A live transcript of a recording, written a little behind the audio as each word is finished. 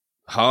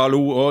Hallo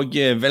og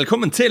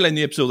velkommen til en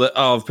ny episode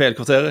av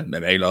PL-kvarteret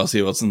med meg, Lars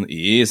Sivertsen,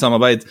 i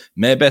samarbeid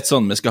med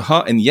Betsson. Vi skal ha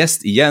en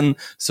gjest igjen,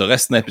 så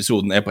resten av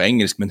episoden er på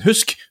engelsk. Men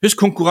husk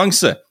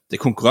konkurranse. Det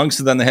er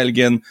konkurranse denne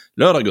helgen,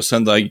 lørdag og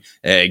søndag.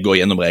 Jeg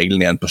går gjennom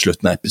reglene igjen på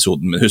slutten av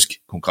episoden, men husk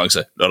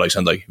konkurranse, lørdag og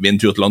søndag. Vinn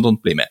tur til London,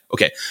 bli med.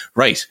 Okay,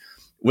 right.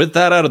 With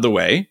that out of the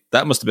way,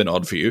 that must have been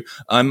odd for you.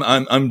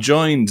 I'm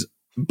joined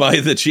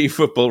by the chief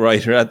football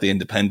writer at The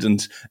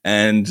Independent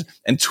and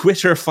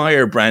Twitter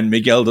firebrand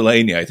Miguel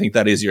Delaney. I think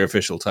that is your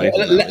official title.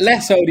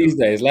 Less so these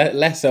days.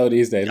 Less so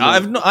these days.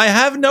 I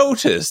have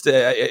noticed.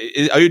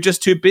 Are you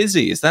just too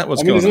busy? Is that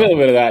what's going on? There's a little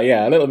bit of that,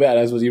 yeah. A little bit,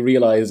 I suppose you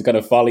realise the kind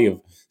of folly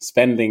of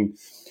spending.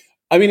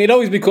 I mean, it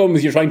always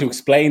becomes you're trying to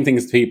explain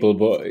things to people,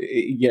 but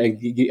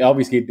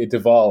obviously it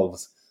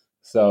devolves.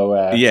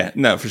 So yeah,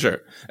 no, for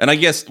sure. And I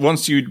guess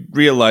once you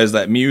realize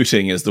that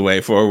muting is the way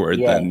forward,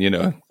 then,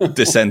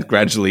 descent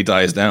gradually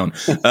dies down.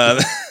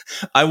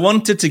 I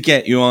wanted to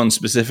get you on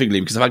specifically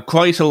because I've had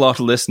quite a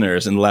lot of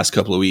listeners in the last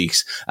couple of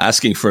weeks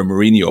asking for a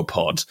Mourinho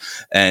pod.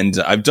 And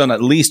I've done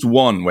at least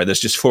one where there's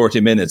just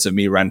 40 minutes of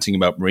me ranting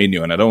about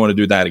Mourinho, and I don't want to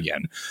do that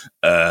again.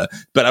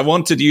 But I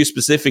wanted you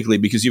specifically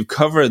because you've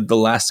covered the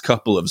last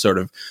couple of sort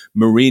of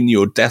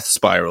Mourinho death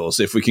spirals,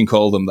 if we can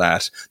call them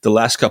that. The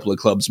last couple of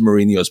clubs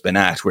Mourinho's been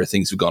at where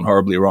things have gone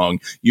horribly wrong.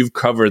 You've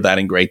covered that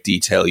in great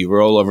detail. You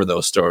were all over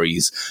those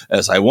stories.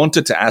 As I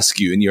wanted to ask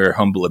you, in your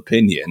humble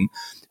opinion,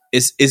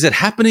 is it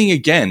happening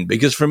again?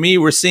 Because for me,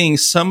 we're seeing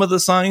some of the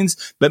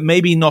signs, but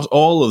maybe not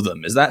all of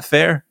them. Is that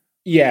fair?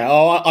 Yeah,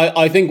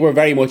 I think we're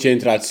very much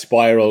into that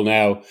spiral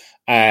now.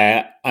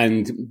 I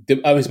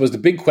suppose the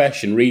big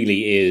question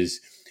really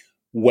is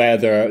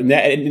whether,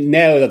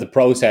 now that the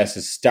process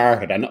has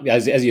started, and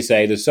as you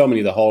say, there's so many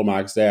of the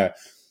hallmarks there,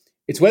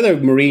 it's whether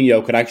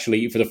Mourinho could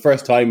actually, for the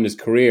first time in his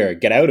career,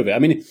 get out of it. I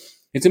mean,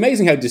 it's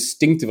amazing how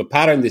distinctive a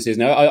pattern this is.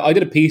 Now, I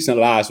did a piece on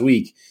it last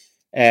week,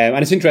 and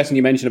it's interesting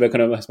you mentioned about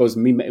kind of, I suppose,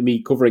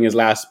 me covering his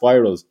last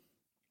spirals.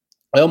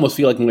 I almost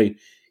feel like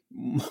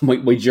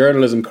my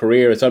journalism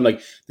career, it's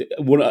like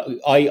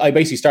I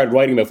basically started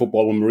writing about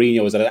football when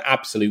Mourinho was at an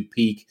absolute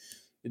peak.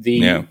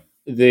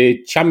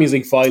 The Champions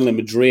League final in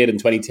Madrid in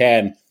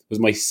 2010 was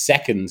my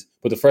second,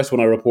 but the first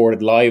one I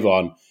reported live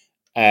on.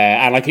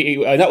 And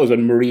that was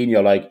when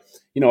Mourinho,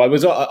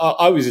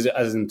 I was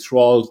as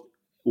enthralled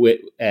with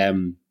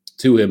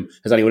to him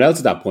as anyone else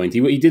at that point.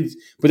 He did,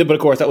 but of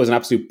course that was an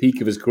absolute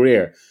peak of his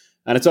career.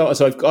 And it's so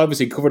I've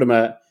obviously covered him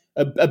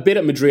a bit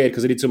at Madrid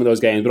because I did some of those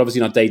games, but obviously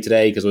not day to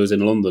day because I was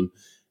in London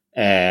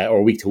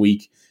or week to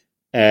week.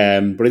 But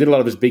I did a lot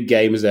of his big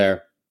games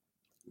there.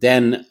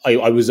 Then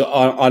I was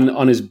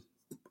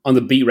on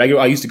the beat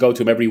regular. I used to go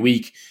to him every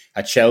week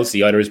at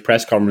Chelsea, either his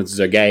press conferences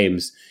or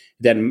games.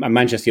 Then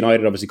Manchester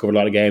United obviously covered a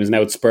lot of games.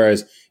 Now at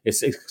Spurs,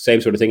 it's the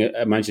same sort of thing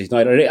at Manchester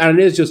United. And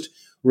it is just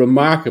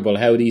remarkable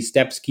how these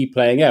steps keep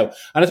playing out.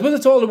 And I suppose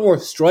it's all the more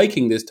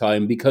striking this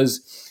time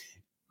because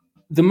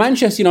the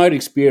Manchester United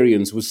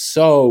experience was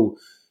so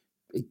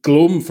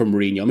glum for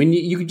Mourinho. I mean,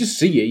 you could just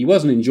see it. He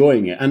wasn't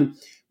enjoying it. And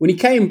when he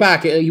came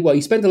back,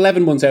 he spent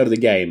 11 months out of the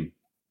game.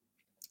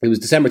 It was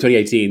December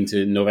 2018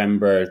 to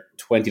November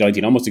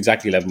 2019, almost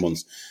exactly 11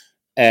 months.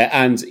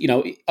 And,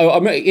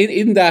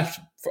 in that...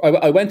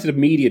 I went to the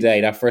media day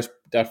that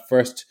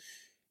first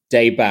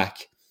day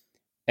back,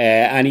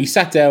 and he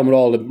sat down with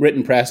all the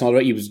written press and all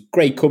that. He was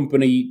great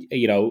company,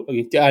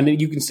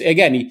 and you can see,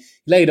 again, he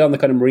laid on the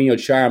kind of Mourinho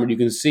charm, and you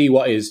can see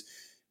what is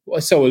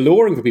so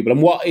alluring for people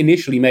and what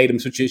initially made him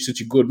such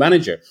a good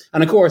manager.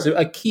 And of course,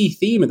 a key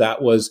theme of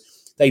that was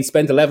they'd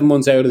spent 11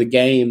 months out of the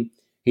game.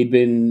 He'd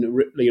been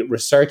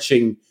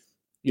researching,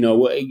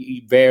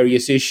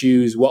 various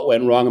issues, what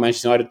went wrong at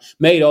Manchester United,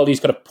 made all these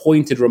kind of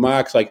pointed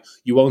remarks like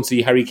you won't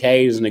see Harry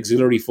Kane as an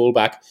auxiliary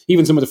fullback.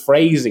 Even some of the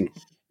phrasing,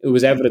 it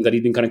was evident that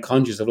he'd been kind of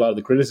conscious of a lot of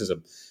the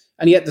criticism.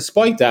 And yet,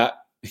 despite that,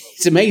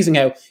 it's amazing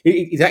how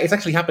it's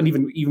actually happened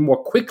even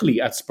more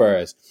quickly at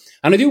Spurs.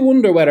 And I do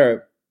wonder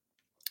whether,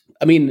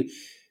 I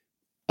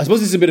suppose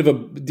this is a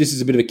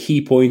bit of a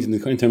key point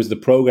in terms of the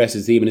progress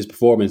of the team and his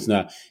performance.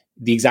 Now,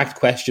 the exact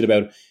question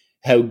about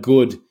how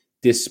good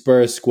this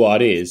Spurs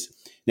squad is.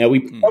 Now,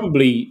 we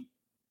probably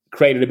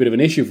created a bit of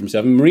an issue for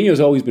himself. And Mourinho's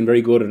always been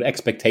very good at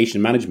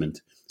expectation management,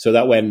 so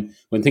that when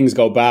things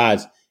go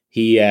bad,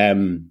 he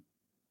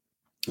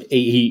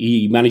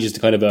manages to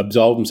kind of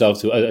absolve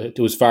himself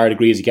to as far a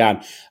degree as he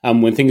can.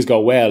 And when things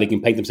go well, he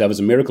can paint himself as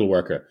a miracle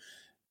worker.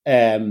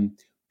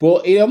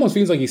 But it almost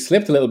feels like he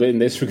slipped a little bit in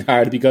this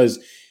regard because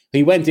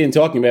he went in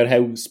talking about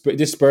how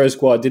this Spurs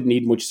squad didn't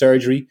need much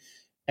surgery.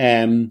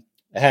 From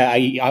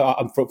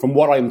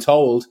what I'm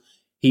told,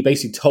 he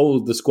basically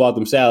told the squad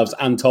themselves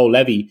and told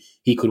Levy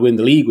he could win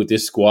the league with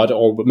this squad,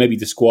 or maybe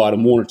the squad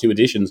and one or two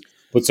additions,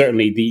 but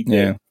certainly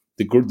the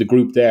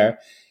group there.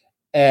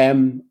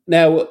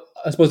 Now,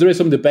 I suppose there is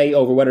some debate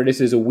over whether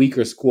this is a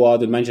weaker squad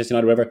than Manchester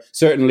United or whatever.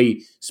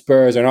 Certainly,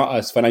 Spurs are not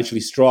as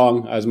financially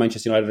strong as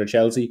Manchester United or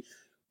Chelsea,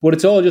 but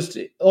it's all of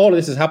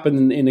this has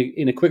happened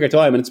in a quicker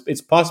time, and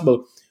it's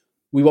possible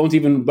we won't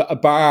even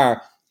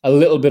bar a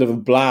little bit of a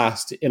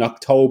blast in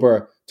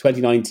October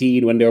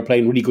 2019 when they were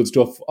playing really good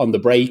stuff on the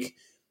break.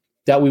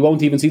 that we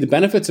won't even see the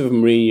benefits of a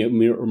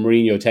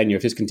Mourinho tenure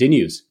if this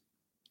continues.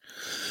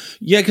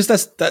 Yeah, because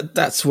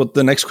that's what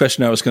the next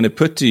question I was going to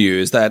put to you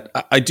is that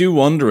I do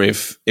wonder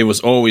if it was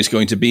always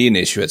going to be an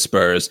issue at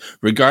Spurs,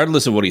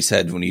 regardless of what he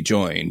said when he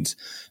joined.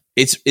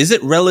 Is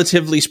it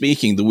relatively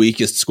speaking the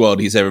weakest squad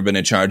he's ever been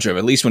in charge of,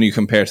 at least when you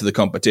compare to the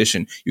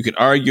competition? You could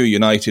argue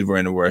United were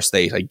in a worse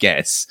state, I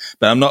guess,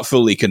 but I'm not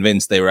fully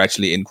convinced they were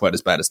actually in quite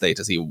as bad a state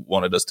as he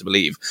wanted us to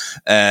believe.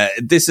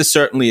 This is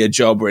certainly a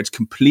job where it's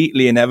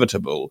completely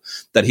inevitable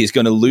that he's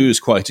going to lose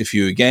quite a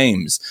few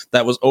games.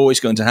 That was always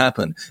going to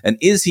happen. And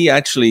is he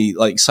actually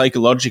like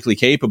psychologically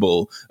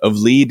capable of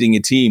leading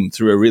a team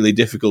through a really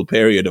difficult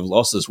period of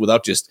losses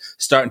without just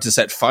starting to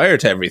set fire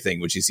to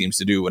everything, which he seems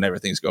to do whenever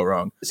things go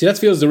wrong? See, that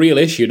feels the real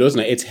issue,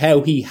 doesn't it? It's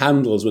how he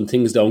handles when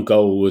things don't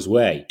go his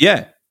way.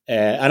 Yeah,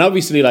 and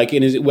obviously, like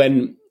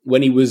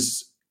when he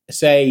was,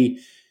 say,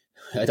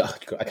 I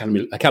can't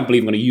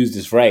believe I'm going to use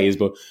this phrase,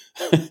 but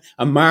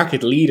a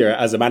market leader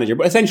as a manager,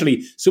 but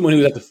essentially someone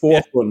who's at the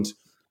forefront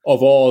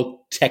of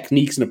all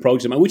techniques and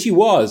approaches, which he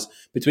was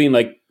between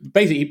like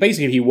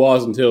basically he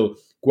was until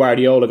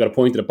Guardiola got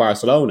appointed at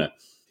Barcelona.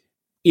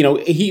 You know,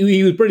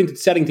 he was brilliant at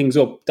setting things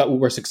up that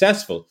were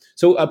successful.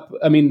 So,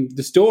 I mean,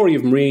 the story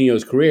of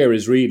Mourinho's career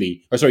is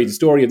really, the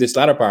story of this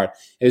latter part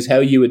is how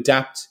you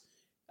adapt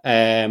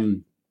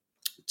to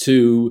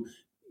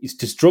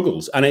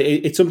struggles. And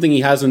it's something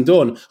he hasn't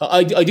done.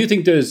 I do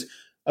think there's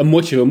a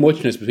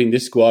muchness between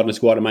this squad and the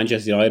squad of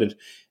Manchester United.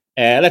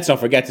 Let's not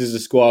forget, this is a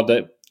squad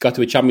that got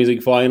to a Champions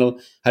League final,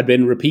 had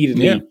been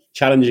repeatedly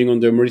challenging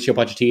under Mauricio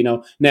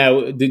Pochettino.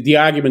 Now, the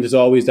argument is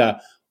always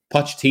that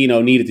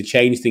Pochettino needed to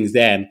change things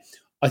then.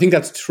 I think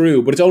that's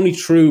true, but it's only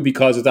true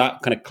because of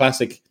that kind of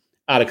classic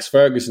Alex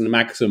Ferguson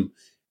maxim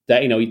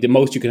that, you know, the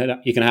most you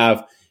can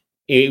have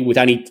with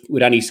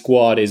any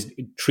squad is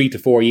 3 to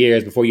 4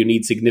 years before you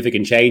need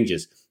significant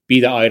changes,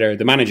 be that either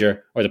the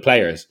manager or the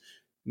players.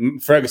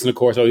 Ferguson, of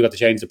course, always got to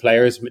change the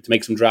players to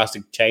make some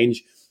drastic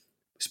change.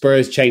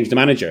 Spurs changed the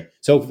manager,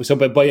 so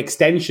by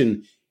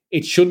extension,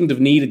 it shouldn't have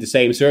needed the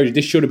same surgery.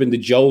 This should have been the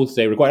jolt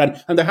they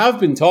required. And there have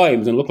been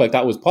times and it looked like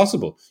that was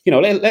possible. You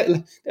know,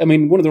 I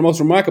mean, one of the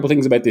most remarkable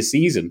things about this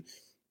season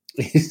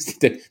is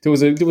that there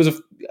was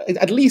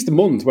at least a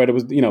month where there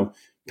was, you know,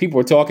 people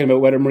were talking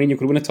about whether Mourinho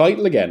could win a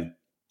title again.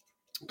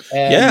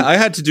 Yeah, I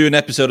had to do an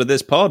episode of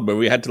this pod where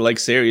we had to like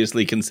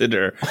seriously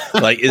consider,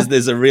 like, is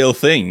this a real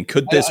thing?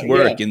 Could this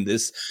work in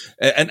this?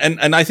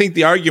 And I think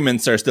the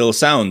arguments are still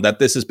sound that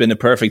this has been a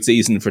perfect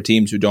season for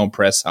teams who don't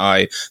press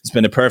high. It's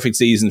been a perfect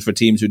season for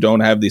teams who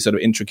don't have these sort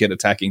of intricate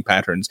attacking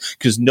patterns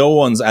because no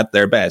one's at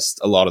their best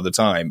a lot of the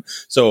time.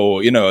 So,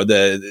 you know,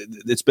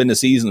 it's been a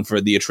season for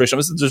the attrition.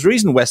 There's a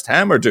reason West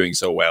Ham are doing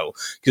so well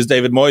because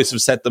David Moyes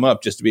have set them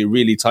up just to be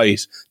really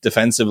tight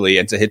defensively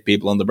and to hit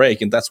people on the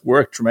break. And that's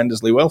worked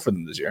tremendously well for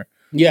them this year.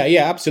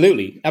 Yeah,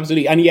 absolutely.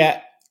 And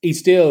yet he's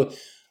still,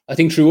 I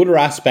think, through other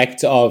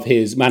aspects of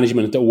his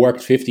management that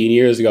worked 15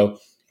 years ago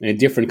in a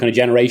different kind of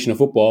generation of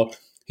football,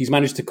 he's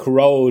managed to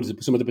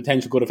corrode some of the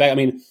potential good effect. I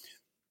mean,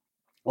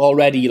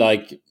 already,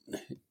 like,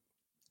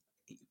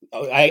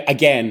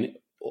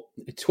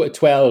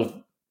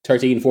 12,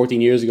 13,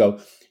 14 years ago,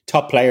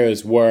 top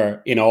players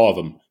were in awe of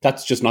him.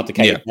 That's just not the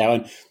case now.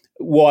 And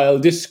while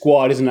this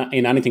squad isn't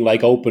in anything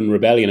like open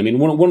rebellion, I mean,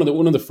 one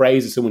of the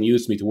phrases someone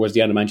used to me towards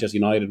the end of Manchester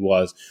United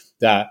was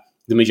that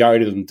the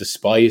majority of them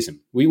despise him,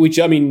 which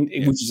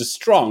is a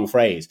strong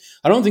phrase.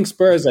 I don't think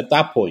Spurs at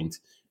that point,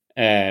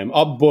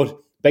 but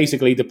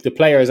basically the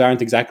players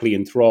aren't exactly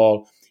in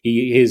thrall.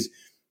 It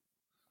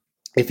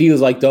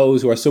feels like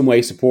those who are some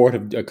way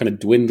supportive are kind of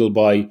dwindled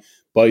by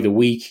the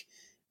week.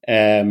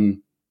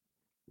 And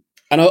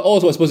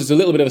also, I suppose it's a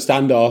little bit of a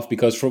standoff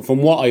because from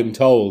what I'm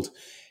told,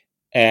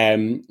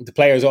 the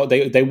players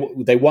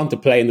they want to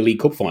play in the League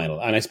Cup final,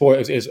 and I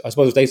suppose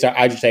if they start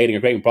agitating or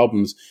creating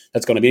problems,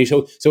 that's going to be an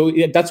issue. So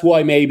that's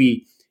why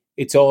maybe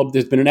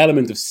there's been an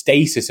element of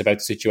stasis about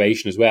the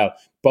situation as well,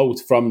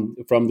 both from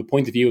the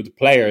point of view of the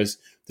players,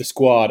 the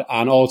squad,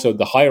 and also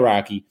the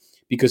hierarchy,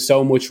 because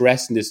so much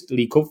rests in this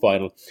League Cup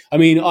final. I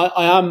mean,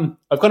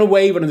 I've kind of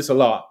wavered on this a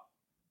lot.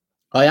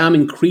 I am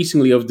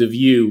increasingly of the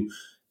view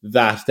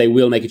that they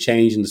will make a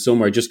change in the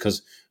summer, just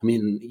because, I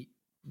mean,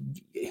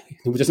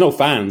 there's no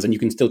fans, and you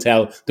can still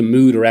tell the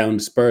mood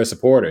around Spurs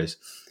supporters,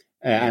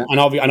 and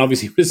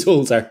obviously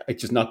results are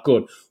just not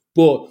good.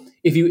 But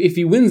if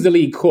he wins the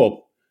League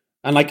Cup,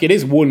 and like it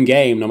is one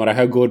game, no matter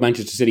how good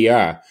Manchester City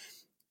are,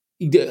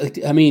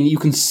 I mean, you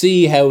can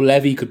see how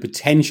Levy could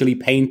potentially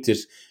paint it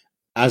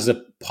as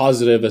a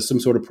positive, as some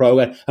sort of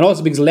progress, and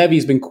also because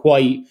Levy's been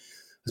quite.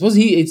 I suppose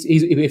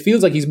it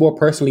feels like he's more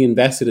personally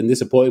invested in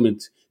this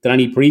appointment than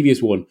any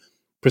previous one.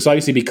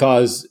 Precisely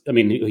because, I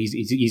mean,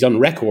 he's on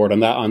record on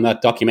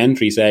that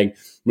documentary saying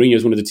Mourinho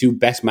is one of the 2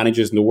 best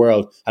managers in the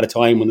world at a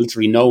time when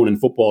literally no one in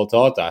football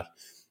thought that.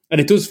 And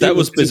it does feel that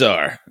was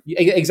bizarre.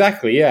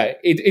 Exactly, yeah.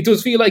 It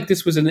does feel like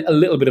this was a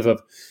little bit of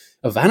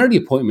a vanity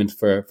appointment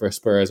for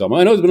Spurs. I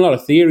know there's been a lot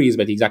of theories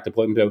about the exact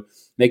appointment of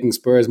making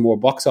Spurs more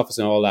box office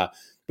and all that,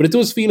 but it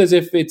does feel as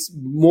if it's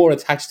more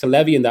attached to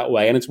Levy in that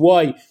way. And it's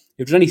why,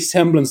 if there's any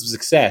semblance of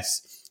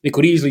success, it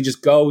could easily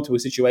just go to a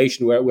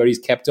situation where he's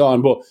kept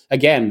on. But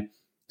again,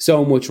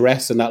 so much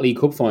rests in that League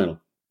Cup final.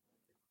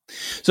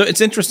 So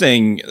it's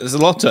interesting. There's a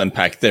lot to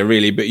unpack there,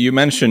 really. But you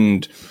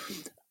mentioned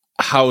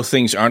how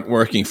things aren't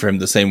working for him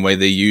the same way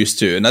they used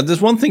to. And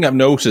there's one thing I've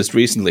noticed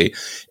recently.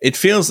 It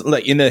feels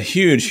like in a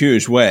huge,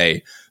 huge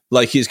way,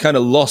 like he's kind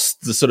of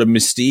lost the sort of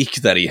mystique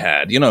that he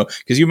had, you know,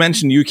 because you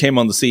mentioned you came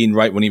on the scene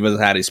right when he was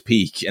at his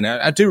peak. And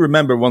I do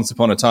remember once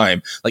upon a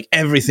time, like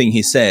everything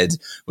he said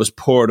was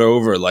poured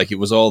over like it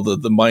was all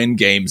the mind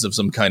games of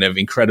some kind of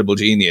incredible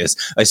genius.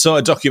 I saw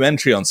a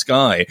documentary on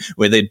Sky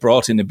where they'd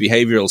brought in a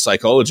behavioral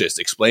psychologist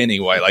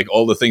explaining why like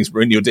all the things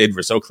Mourinho did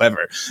were so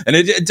clever. And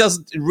it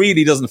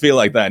really doesn't feel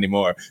like that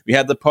anymore. We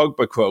had the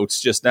Pogba quotes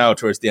just now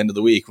towards the end of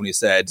the week when he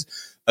said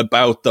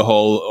about the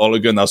whole Ole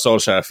Gunnar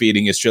Solskjaer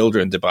feeding his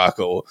children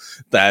debacle,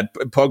 that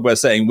Pogba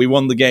saying, we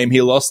won the game, he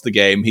lost the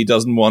game. He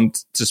doesn't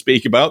want to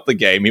speak about the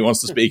game. He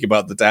wants to speak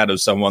about the dad of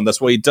someone.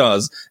 That's what he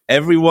does.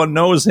 Everyone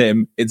knows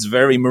him. It's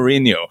very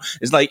Mourinho.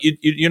 It's like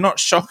you're not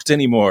shocked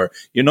anymore.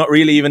 You're not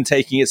really even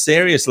taking it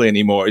seriously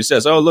anymore. He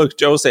says, oh, look,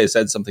 Jose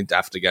said something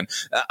daft again.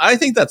 I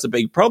think that's a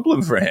big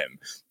problem for him.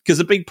 Because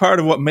a big part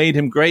of what made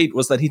him great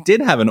was that he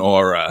did have an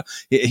aura.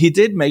 He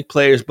did make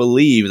players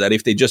believe that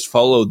if they just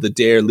followed the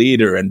Dare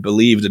leader and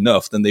believed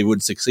enough, then they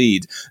would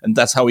succeed. And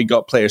that's how he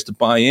got players to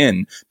buy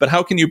in. But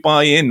how can you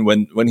buy in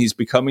when he's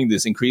becoming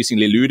this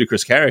increasingly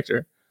ludicrous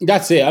character?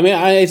 That's it. I mean,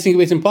 I think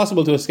it's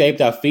impossible to escape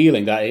that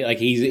feeling that like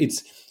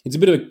it's a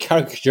bit of a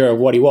caricature of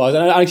what he was.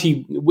 And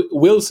actually,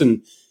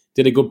 Wilson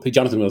did a good,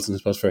 Jonathan Wilson, I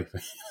suppose, for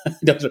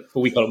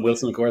we call him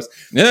Wilson, of course.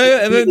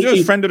 Yeah,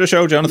 just friend of the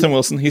show, Jonathan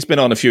Wilson. He's been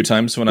on a few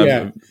times when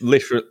I've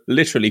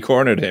literally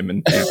cornered him.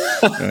 And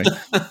anyway,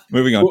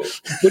 moving on.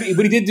 But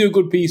he did do a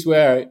good piece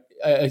where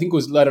I think it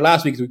was either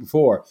last week or the week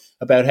before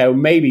about how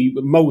maybe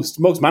most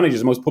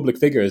managers, most public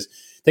figures,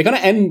 they kind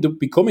of end up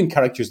becoming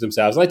characters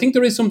themselves. And I think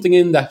there is something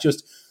in that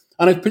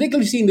and I've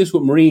particularly seen this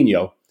with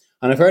Mourinho,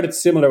 and I've heard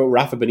it's similar with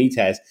Rafa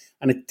Benitez,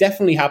 and it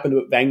definitely happened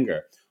with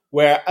Wenger,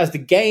 where as the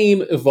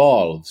game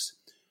evolves,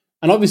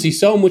 and obviously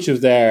so much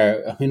of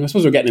I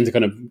suppose we're getting into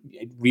kind of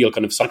real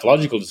kind of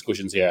psychological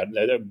discussions here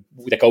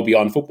that go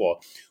beyond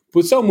football,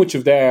 but so much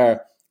of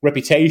their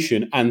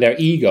reputation and their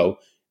ego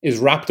is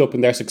wrapped up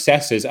in their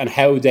successes and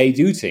how they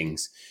do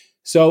things.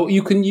 So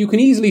you can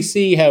easily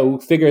see how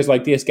figures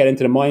like this get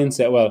into the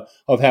mindset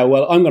of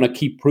how I'm going to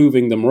keep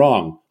proving them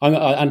wrong.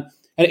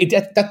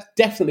 That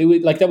definitely,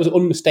 like, that was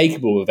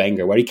unmistakable with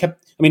Wenger, where he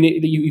kept, I mean,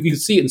 you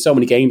could see it in so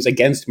many games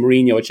against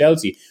Mourinho at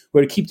Chelsea,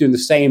 where he keep doing the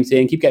same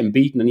thing, keep getting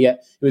beaten, and yet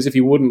it was as if he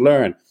wouldn't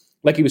learn,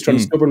 like he was trying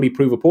to stubbornly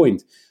prove a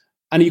point.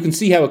 And you can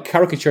see how a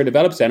caricature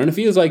develops then, and it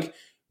feels like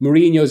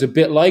Mourinho's a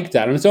bit like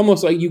that. And it's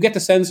almost like you get the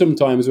sense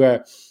sometimes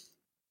where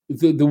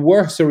the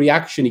worse a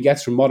reaction he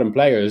gets from modern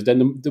players,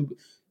 then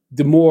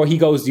the more he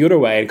goes the other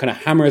way and kind of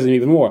hammers them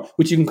even more,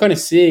 which you can kind of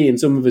see in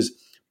some of his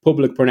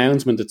public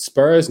pronouncement at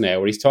Spurs now,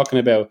 where he's talking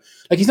about,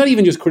 like, he's not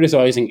even just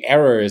criticizing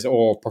errors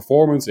or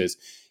performances.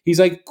 He's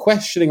like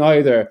questioning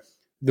either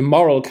the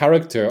moral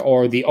character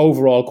or the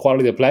overall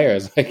quality of the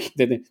players. Like,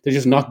 they're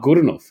just not good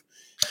enough.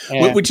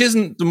 Which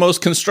isn't the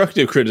most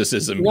constructive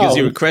criticism, because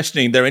you were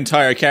questioning their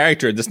entire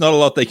character. There's not a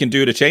lot they can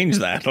do to change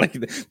that. Like,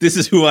 this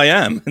is who I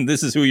am, and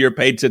this is who you're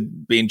paid to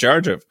be in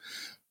charge of.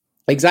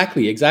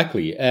 Exactly.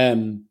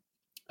 And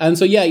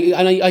so, yeah,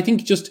 and I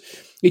think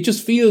it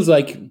just feels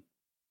like,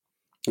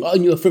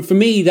 for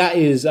me, that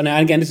is, and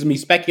again, this is me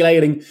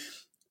speculating,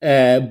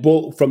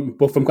 but from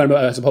kind of,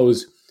 I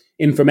suppose,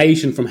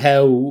 information from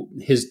how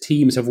his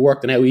teams have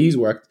worked and how he's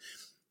worked,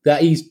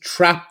 that he's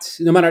trapped.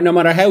 No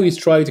matter how he's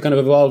tried to kind of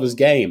evolve his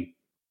game,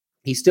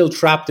 he's still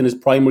trapped in his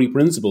primary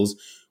principles,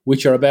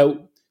 which are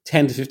about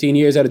 10 to 15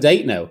 years out of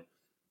date now.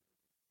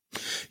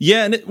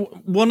 Yeah, and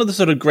one of the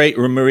sort of great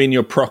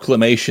Mourinho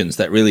proclamations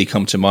that really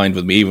come to mind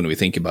with me when we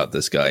think about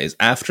this guy is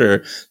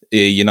after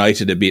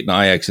United had beaten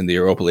Ajax in the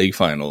Europa League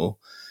final,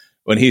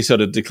 when he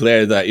sort of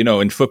declared that,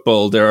 in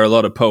football there are a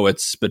lot of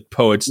poets, but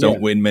poets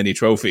don't win many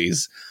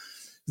trophies.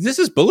 This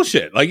is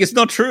bullshit. Like, it's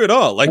not true at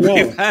all. Like,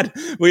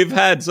 we've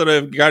had sort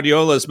of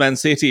Guardiola's Man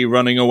City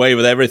running away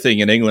with everything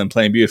in England,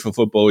 playing beautiful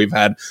football. We've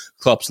had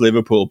Klopp's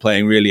Liverpool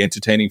playing really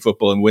entertaining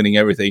football and winning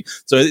everything.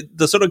 So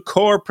the sort of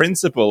core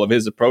principle of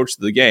his approach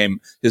to the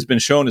game has been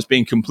shown as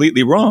being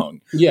completely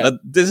wrong. Yeah,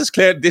 this is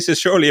clear. This is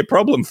surely a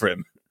problem for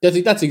him.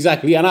 That's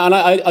exactly, and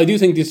I do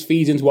think this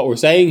feeds into what we're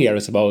saying here. I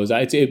suppose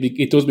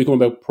it does become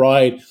about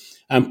pride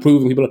and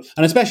proving people,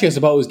 and especially, I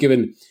suppose,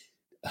 given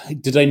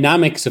the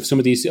dynamics of some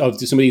of these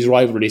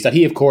rivalries that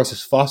he, of course,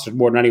 has fostered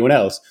more than anyone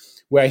else,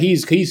 where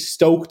he's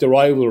stoked the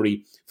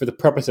rivalry for the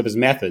purpose of his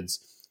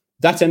methods.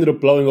 That's ended up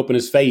blowing up in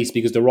his face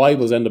because the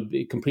rivals end up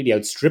completely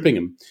outstripping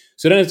him.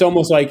 So then it's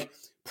almost like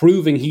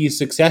proving he's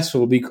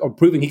successful, or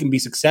proving he can be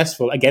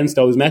successful against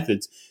those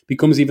methods,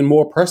 becomes even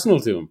more personal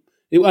to him.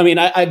 I mean,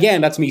 again,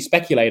 that's me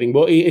speculating,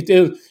 but it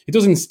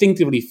does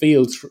instinctively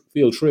feel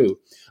true.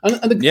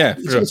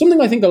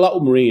 Something I think a lot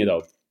with Mourinho,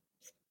 though,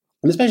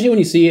 and especially when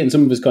you see it in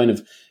some of his kind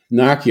of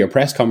narkier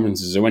press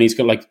conferences, or when he's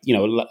got, like,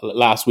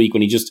 last week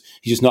when he's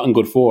just not in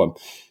good form.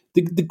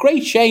 The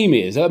great shame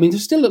is, I mean,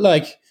 there's still,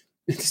 like,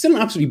 It's still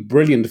an absolutely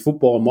brilliant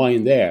football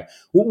mind there.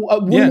 One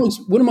of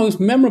the most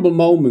memorable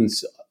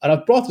moments, and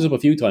I've brought this up a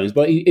few times,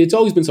 but it's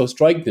always been so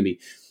striking to me.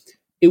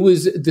 It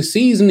was the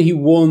season he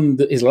won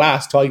his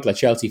last title at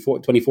Chelsea,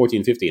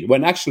 2014-15,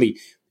 when actually,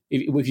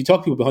 if you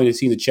talk to people behind the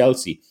scenes at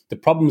Chelsea, the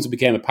problems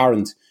became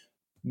apparent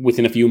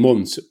within a few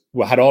months,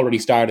 had already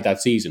started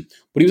that season.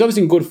 But he was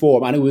obviously in good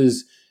form, and it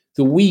was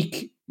the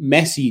week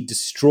Messi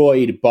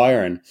destroyed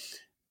Bayern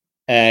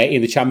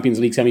in the Champions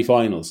League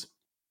semi-finals.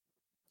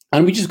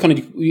 And we just kind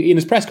of, in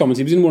his press comments,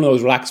 he was in one of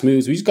those relaxed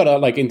moods. We just got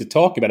into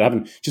talking about it,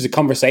 having just a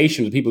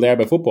conversation with people there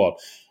about football.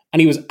 And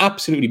he was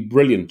absolutely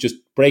brilliant, just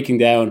breaking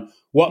down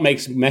what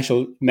makes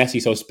Messi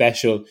so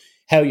special,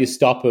 how you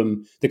stop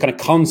him, the kind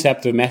of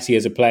concept of Messi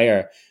as a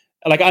player.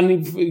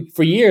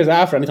 For years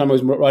after, anytime I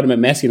was writing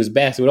about Messi and his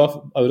best, I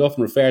would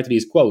often refer to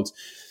these quotes.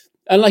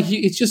 And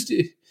it's just,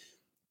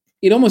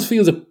 it almost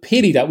feels a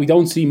pity that we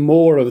don't see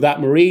more of that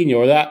Mourinho,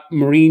 or that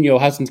Mourinho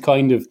has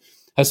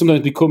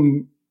sometimes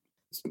become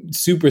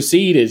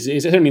superseded,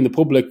 is certainly in the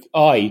public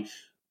eye,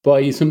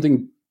 by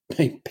something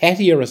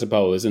pettier, I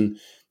suppose, and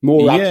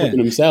more wrapped up in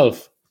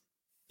himself.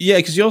 Yeah,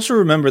 because you also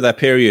remember that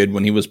period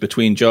when he was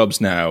between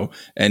jobs now,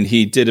 and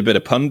he did a bit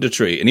of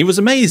punditry, and he was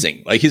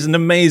amazing. He's an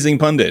amazing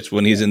pundit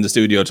when he's in the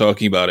studio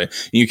talking about it.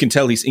 And you can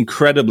tell he's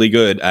incredibly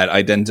good at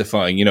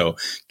identifying,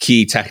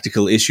 key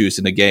tactical issues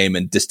in a game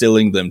and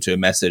distilling them to a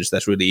message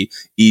that's really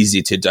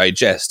easy to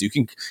digest.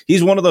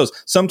 He's one of those.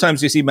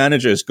 Sometimes you see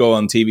managers go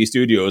on TV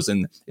studios,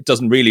 and it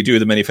doesn't really do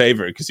them any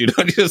favor, because you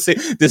just see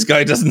this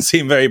guy doesn't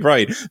seem very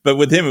bright. But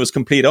with him, it was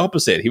complete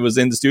opposite. He was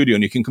in the studio,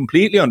 and you can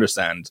completely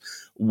understand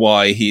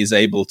why he is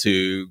able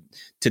to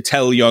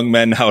tell young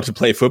men how to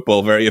play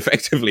football very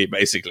effectively,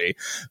 basically.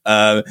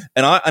 And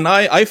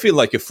I feel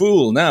like a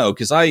fool now,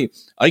 because I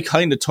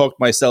kind of talked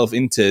myself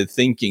into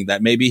thinking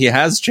that maybe he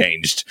has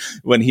changed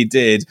when he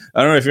did.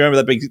 I don't know if you remember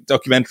that big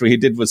documentary he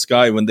did with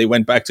Sky when they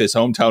went back to his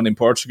hometown in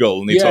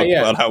Portugal, and he talked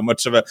about how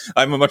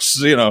I'm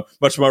a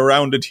much more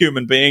rounded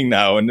human being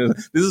now. And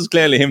this is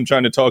clearly him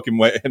trying to talk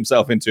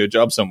himself into a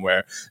job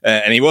somewhere.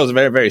 And he was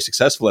very, very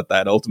successful at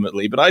that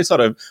ultimately. But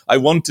I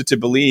wanted to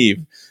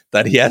believe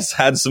that he has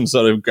had some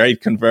sort of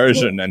great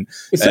conversion. And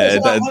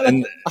I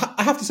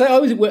have to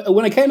say,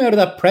 when I came out of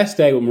that press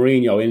day with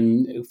Mourinho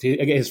in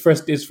his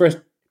first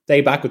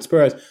day back with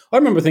Spurs, I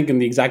remember thinking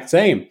the exact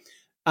same.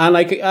 And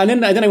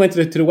then I went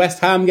to the West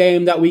Ham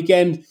game that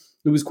weekend.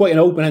 It was quite an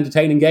open,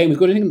 entertaining game. It was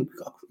good. Thinking,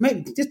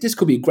 maybe this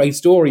could be a great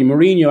story.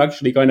 Mourinho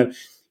actually kind of,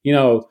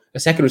 a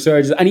second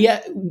resurgence, and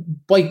yet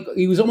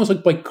he was almost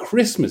like by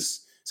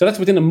Christmas. So that's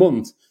within a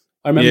month.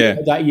 I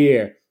remember that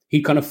year.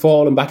 He'd kind of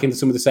fallen back into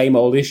some of the same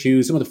old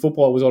issues. Some of the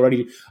football was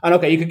already... And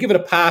okay, you could give it a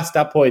pass at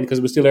that point because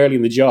it was still early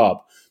in the job.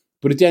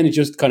 But then it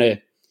just kind of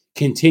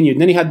continued.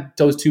 And then he had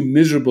those two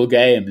miserable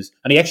games.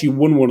 And he actually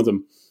won one of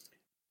them.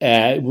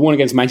 One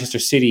against Manchester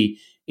City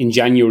in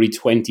January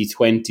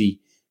 2020,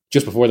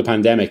 just before the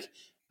pandemic.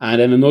 And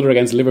then another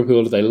against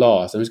Liverpool that they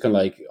lost. I'm just kind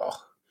of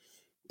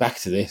back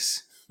to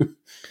this. And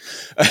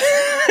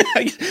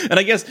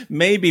I guess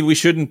maybe we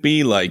shouldn't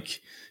be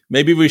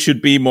maybe we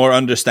should be more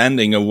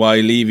understanding of why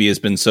Levy has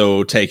been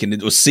so taken.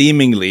 It was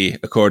seemingly,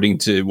 according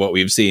to what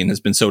we've seen, has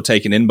been so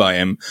taken in by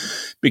him,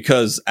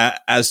 because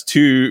as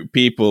two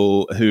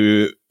people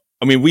who,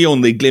 we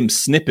only glimpse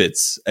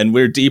snippets and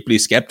we're deeply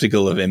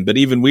skeptical of him, but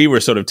even we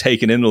were sort of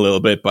taken in a little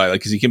bit by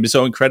because he can be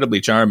so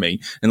incredibly charming.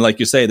 And like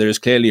you say, there's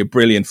clearly a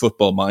brilliant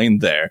football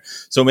mind there.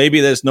 So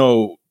maybe there's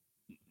no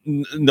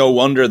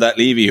wonder that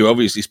Levy, who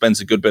obviously spends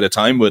a good bit of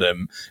time with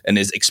him and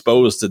is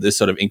exposed to this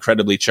sort of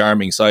incredibly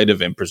charming side of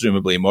him,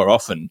 presumably more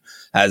often,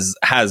 has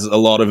a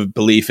lot of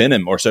belief in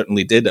him, or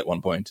certainly did at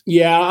one point.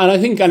 Yeah, and I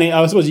think,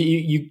 I suppose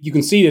you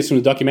can see this from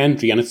the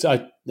documentary, and it's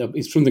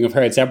something I've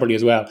heard separately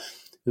as well,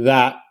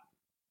 that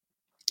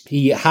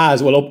he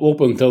has, up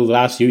until the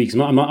last few weeks.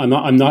 I'm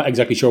not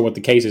exactly sure what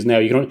the case is now.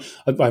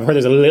 I've heard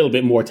there's a little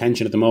bit more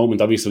tension at the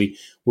moment, obviously,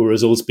 with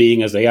results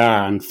being as they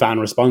are and fan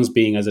response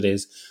being as it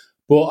is.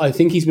 But I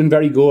think he's been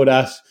very good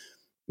at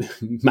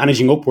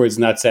managing upwards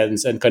in that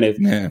sense, and kind of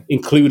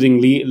including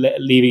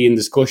Levy in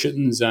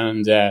discussions,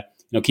 and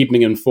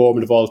keeping him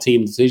informed of all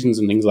team decisions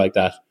and things like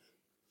that.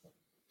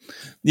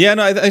 Yeah,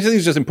 no, I think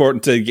it's just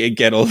important to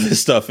get all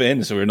this stuff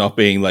in, so we're not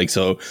being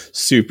so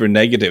super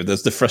negative.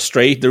 That's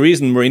the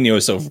reason Mourinho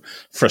is so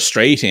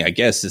frustrating, I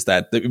guess, is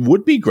that it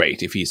would be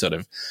great if he sort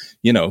of,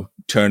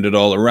 turned it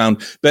all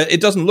around, but it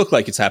doesn't look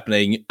like it's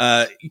happening.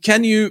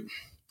 Can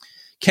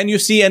you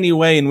see any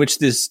way in which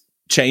this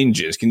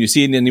changes? Can you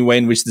see in any way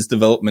in which this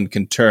development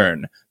can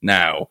turn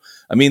now?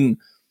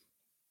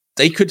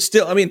 They could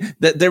still,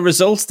 their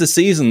results this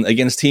season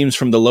against teams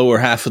from the lower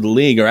half of the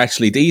league are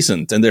actually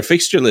decent, and their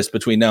fixture list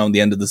between now and the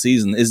end of the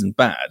season isn't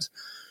bad.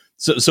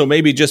 So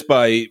maybe just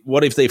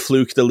what if they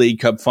fluke the League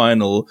Cup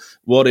final?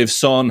 What if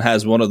Son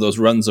has one of those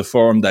runs of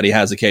form that he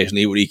has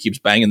occasionally where he keeps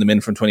banging them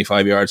in from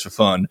 25 yards for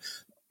fun?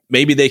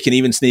 Maybe they can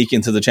even sneak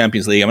into the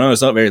Champions League. I know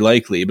it's not very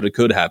likely, but it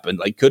could happen.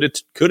 Could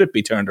it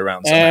be turned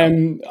around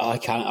somehow?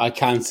 I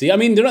can't see.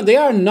 They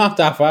are not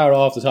that far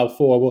off the top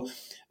four, but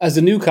as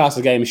the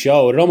Newcastle game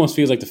showed, it almost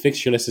feels like the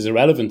fixture list is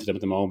irrelevant to them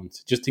at the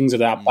moment. Just things are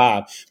that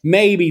bad.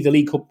 Maybe the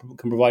League Cup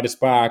can provide a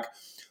spark,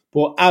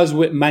 but as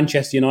with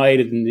Manchester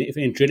United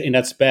in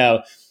that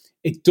spell,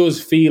 it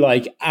does feel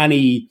like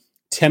any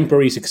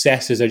temporary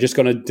successes are just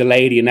going to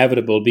delay the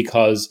inevitable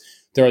because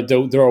there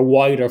are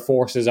wider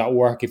forces at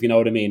work, if you know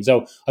what I mean.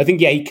 So I think,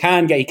 he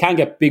can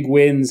get big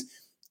wins.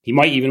 He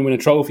might even win a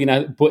trophy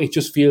now, but it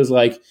just feels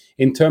like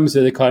in terms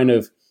of the kind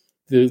of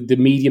the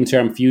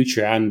medium-term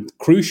future and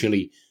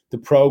crucially the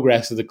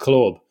progress of the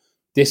club,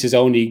 this is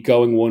only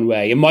going one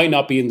way. It might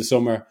not be in the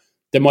summer.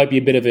 There might be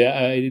a bit of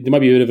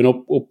an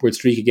upward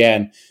streak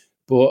again,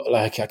 but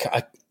like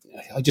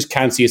I just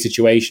can't see a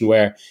situation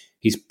where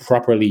he's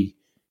properly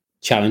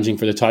challenging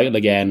for the title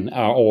again,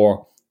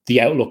 or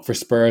the outlook for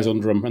Spurs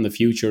under him and the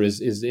future is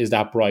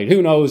that bright.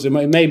 Who knows?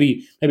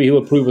 Maybe he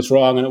will prove us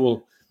wrong, and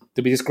there'll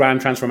be this grand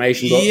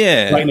transformation.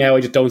 But right now,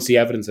 I just don't see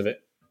evidence of it.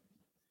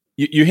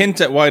 You hint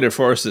at wider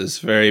forces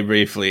very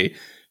briefly.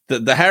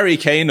 The Harry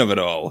Kane of it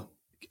all,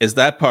 is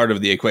that part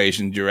of the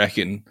equation, do you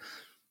reckon?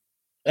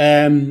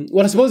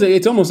 Well, I suppose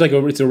it's almost like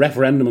it's a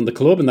referendum on the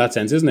club in that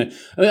sense, isn't it?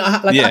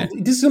 I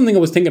mean, this is something I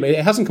was thinking about.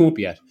 It hasn't come up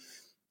yet,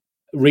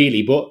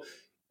 really. But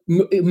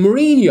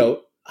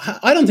Mourinho,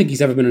 I don't think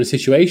he's ever been in a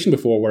situation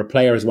before where a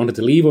player has wanted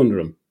to leave under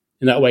him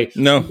in that way.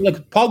 No.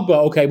 Like Pogba,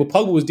 okay, but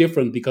Pogba was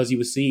different because he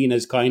was seen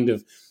as kind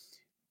of...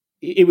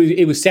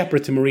 It was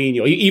separate to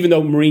Mourinho. Even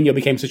though Mourinho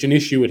became such an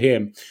issue with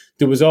him,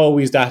 there was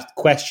always that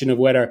question of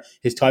whether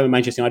his time at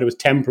Manchester United was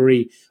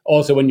temporary.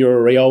 Also, when you're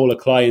a Raiola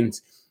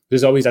client,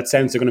 there's always that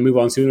sense they're going to move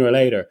on sooner or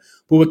later.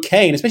 But with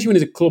Kane, especially when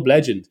he's a club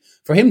legend,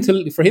 for him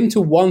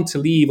to want to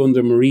leave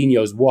under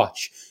Mourinho's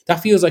watch,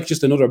 that feels like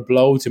just another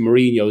blow to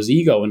Mourinho's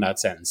ego in that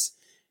sense.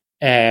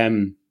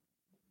 And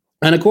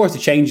of course,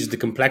 it changes the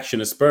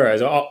complexion of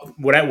Spurs.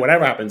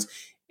 Whatever happens,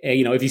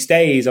 if he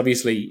stays,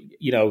 obviously,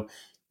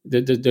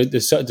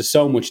 there's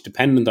so much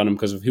dependent on him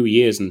because of who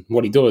he is and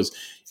what he does.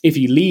 If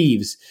he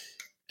leaves,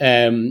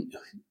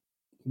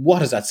 what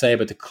does that say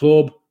about the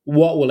club?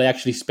 What will they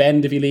actually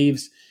spend if he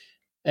leaves?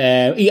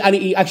 The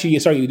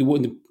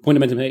point I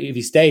meant to make, if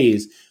he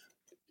stays,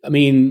 I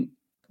mean,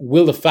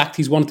 will the fact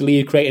he's wanted to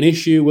leave create an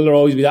issue? Will there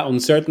always be that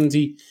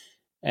uncertainty?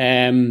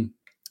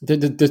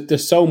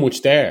 There's so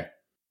much there.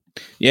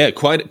 Yeah,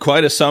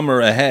 quite a summer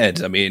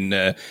ahead. I mean,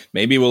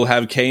 maybe we'll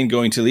have Kane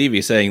going to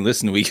Levy saying,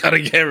 "Listen, we got to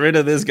get rid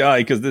of this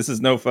guy because this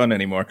is no fun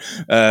anymore."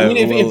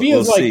 It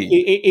feels like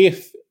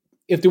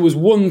if there was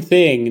one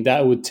thing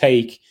that it would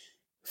take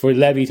for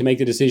Levy to make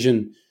the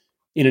decision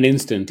in an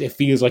instant, it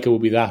feels like it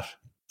would be that.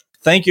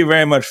 Thank you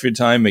very much for your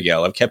time,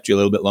 Miguel. I've kept you a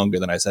little bit longer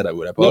than I said I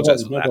would. I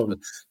apologize for that. But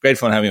great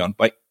fun having you on.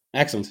 Bye.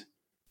 Excellent.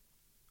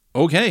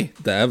 Ok,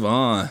 det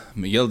var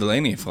Miguel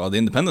Delaney fra The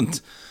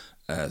Independent,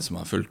 som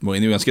har fulgt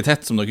Mourinho ganske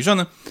tett, som dere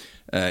skjønner.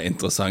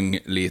 Interessant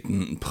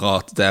liten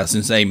prat der,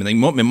 synes jeg. Men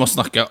vi må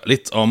snakke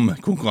litt om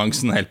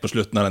konkurransen helt på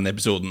slutten av denne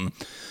episoden.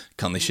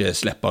 Kan ikke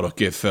slippe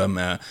dere før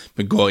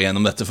vi går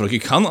gjennom dette, for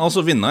dere kan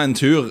altså vinne en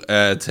tur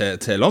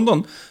til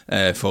London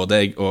for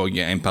deg og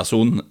en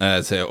person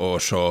til å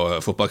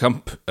se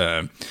fotballkamp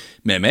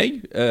med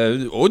meg,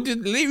 og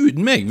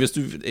uten meg. Hvis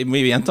du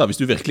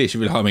virkelig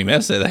ikke vil ha meg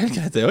med, så er det helt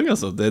greit det også,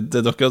 altså. Det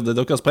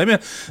er deres premie.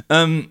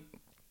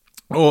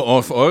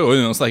 Og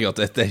understreker at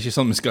dette er ikke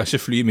sånn, vi skal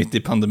ikke fly midt i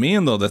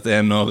pandemien da, dette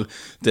er når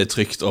det er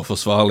trygt og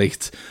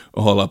forsvarligt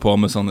å holde på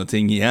med sånne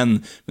ting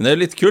igjen, men det er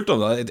litt kult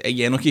da, jeg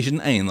er nok ikke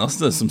den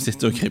eneste som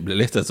sitter og kribler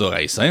litt etter å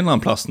reise en eller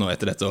annen plass nå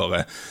etter dette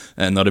året.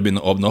 Når det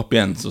begynner å åpne opp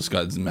igjen, så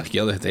merker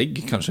jeg at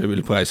jeg kanskje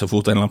vil på reise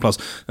fort en eller annen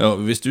plass.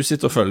 Hvis du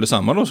sitter og følger det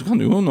samme da, så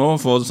kan du jo nå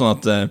få det sånn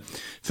at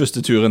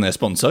første turen er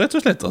sponset rett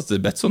og slett, at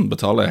Betsson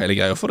betaler hele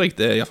greia for deg.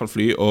 Det er i hvert fall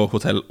fly og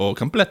hotell og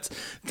kampbillett.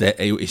 Det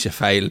er jo ikke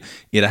feil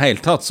i det hele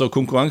tatt, så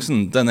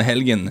konkurransen denne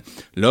helgen,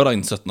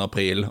 lørdagen 17.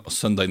 april og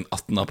søndagen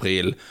 18.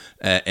 april,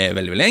 er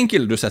veldig, veldig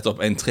enkel. Du setter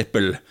opp en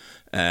trippel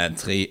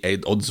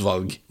 3-8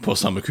 oddsvalg på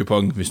samme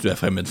kupong hvis du er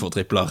fremmed for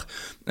tripler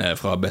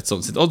fra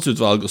Betsson sitt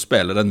oddsutvalg, og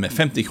spiller den med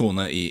 50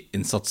 kroner i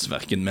innsats,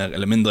 hverken mer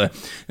eller mindre.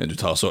 Du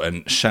tar så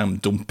en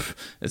skjermdump,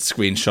 et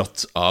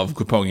screenshot av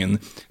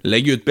kupongen,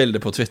 legger ut bilder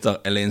på Twitter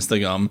eller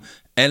Instagram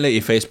eller i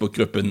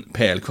Facebook-gruppen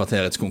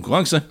PL-kvarterets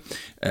konkurranse.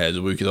 Du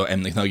bruker da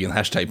emneknaggen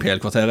hashtag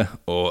PL-kvarteret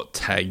og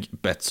tagg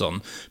Betsson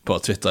på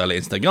Twitter eller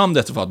Instagram.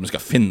 Dette for at vi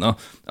skal finne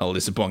alle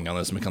disse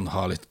poengene, så vi kan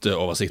ha litt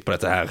oversikt på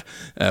dette her.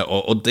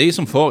 Og de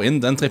som får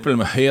inn den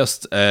trippelen med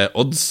høyest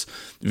odds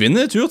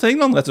vinner tur til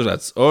England, rett og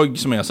slett. Og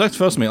som jeg har sagt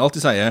før, som jeg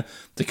alltid sier,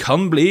 det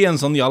kan bli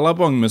en sånn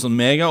jallabong med sånn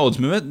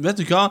mega-odds, men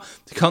vet du hva?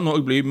 Det kan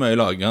også bli mye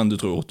lagere enn du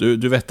tror.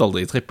 Du vet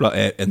aldri, tripler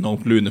er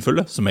enormt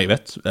lunefulle, som jeg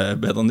vet,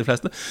 bedre enn de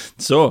fleste.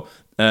 Så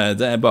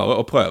det er bare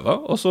å prøve,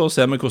 og så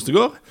ser vi hvordan det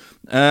går.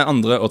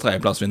 Andre- og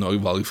tredjeplass vinner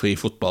også valgfri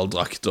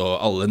fotballdrakt, og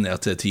alle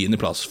ned til 10.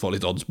 plass får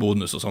litt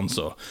oddsbonus og sånn,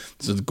 så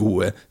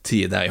gode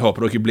tider der. Jeg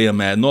håper dere blir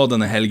med nå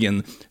denne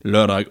helgen,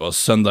 lørdag og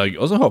søndag,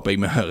 og så håper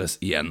jeg vi høres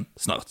igjen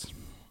snart.